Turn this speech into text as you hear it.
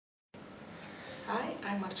Hi,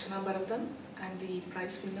 I'm Archana Bharathan. I'm the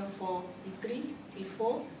prize winner for P3,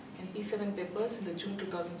 P4 and P7 papers in the June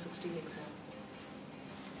 2016 exam.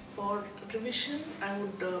 For revision, I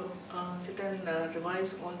would sit and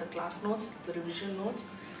revise all the class notes, the revision notes.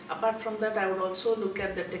 Apart from that, I would also look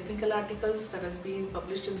at the technical articles that has been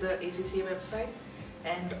published in the ACCA website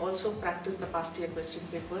and also practice the past year question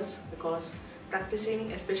papers, because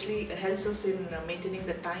practicing especially helps us in maintaining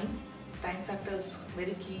the time. Time factor is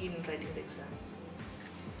very key in writing the exam.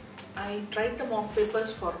 I tried the mock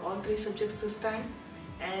papers for all 3 subjects this time,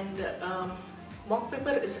 and mock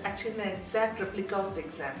paper is actually an exact replica of the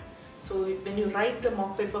exam. So when you write the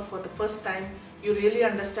mock paper for the first time, you really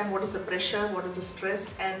understand what is the pressure, what is the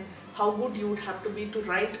stress, and how good you would have to be to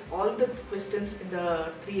write all the questions in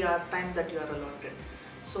the 3-hour time that you are allotted.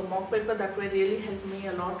 So mock paper that way really helped me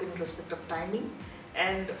a lot in respect of timing,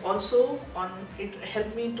 and also it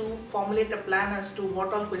helped me to formulate a plan as to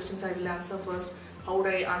what all questions I will answer first, how would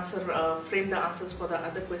I frame the answers for the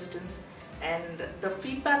other questions, and the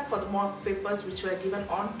feedback for the mock papers which were given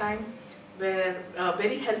on time were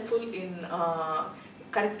very helpful in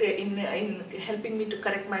helping me to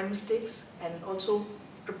correct my mistakes and also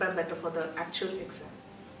prepare better for the actual exam.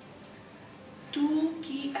 2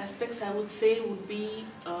 key aspects I would say would be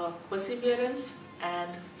perseverance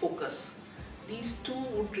and focus. These 2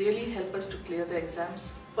 would really help us to clear the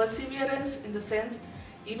exams. Perseverance in the sense,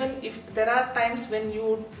 even if there are times when you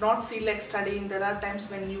would not feel like studying, there are times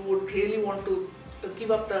when you would really want to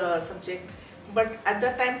give up the subject, but at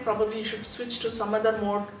that time probably you should switch to some other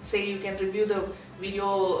mode. Say you can review the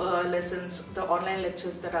video lessons, the online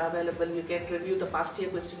lectures that are available, you can review the past year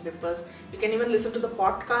question papers, you can even listen to the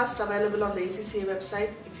podcast available on the ACCA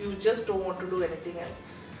website if you just don't want to do anything else.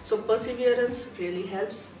 So perseverance really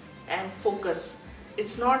helps, and focus.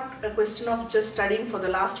 It's not a question of just studying for the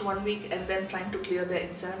last 1 week and then trying to clear the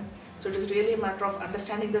exam. So it is really a matter of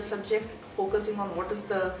understanding the subject, focusing on what is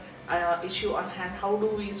the issue on hand, how do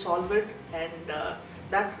we solve it, and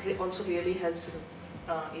that also really helps in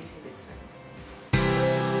acing the exam.